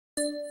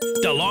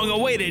The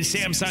long-awaited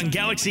Samsung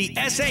Galaxy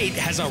S8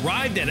 has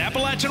arrived at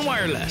Appalachian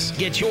Wireless.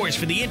 Get yours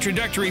for the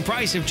introductory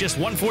price of just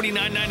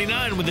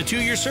 $149.99 with a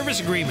 2-year service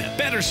agreement.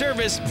 Better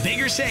service,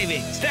 bigger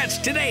savings. That's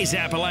today's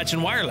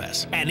Appalachian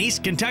Wireless, an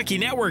East Kentucky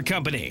network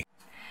company.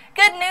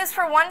 Good news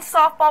for one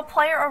softball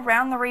player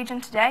around the region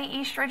today.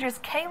 East Ridge's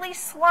Kailee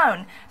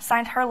Slone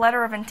signed her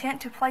letter of intent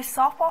to play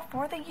softball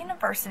for the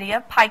University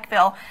of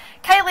Pikeville.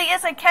 Kailee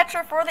is a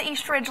catcher for the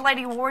East Ridge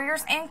Lady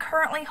Warriors and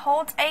currently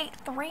holds a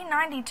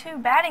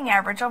 .392 batting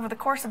average over the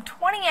course of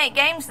 28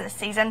 games this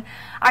season.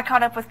 I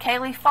caught up with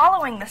Kailee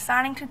following the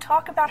signing to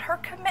talk about her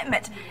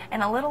commitment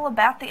and a little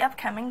about the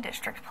upcoming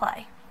district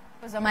play.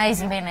 It was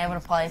amazing being able to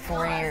play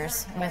 4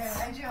 years with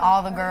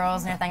all the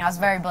girls and everything. I was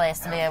very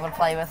blessed to be able to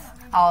play with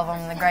all of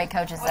them, the great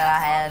coaches that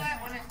I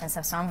had and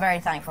stuff. So I'm very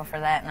thankful for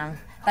that, and I'm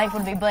thankful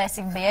to be blessed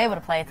to be able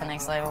to play at the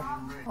next level.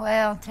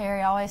 Well,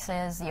 Terry always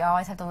says you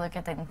always have to look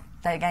at the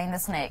game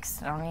that's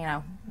next.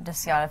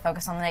 Just got to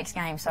focus on the next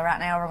game. So right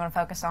now we're going to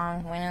focus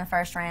on winning the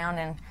first round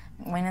and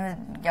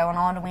going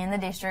on to win the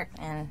district,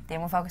 and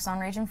then we'll focus on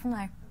region from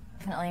there.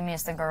 Definitely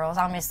miss the girls.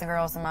 I'll miss the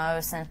girls the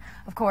most, and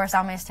of course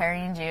I'll miss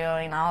Terry and Jill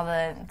and all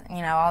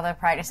the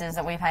practices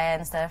that we've had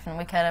and stuff, and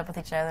we cut up with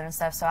each other and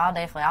stuff. So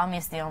I'll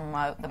miss them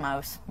the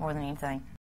most, more than anything.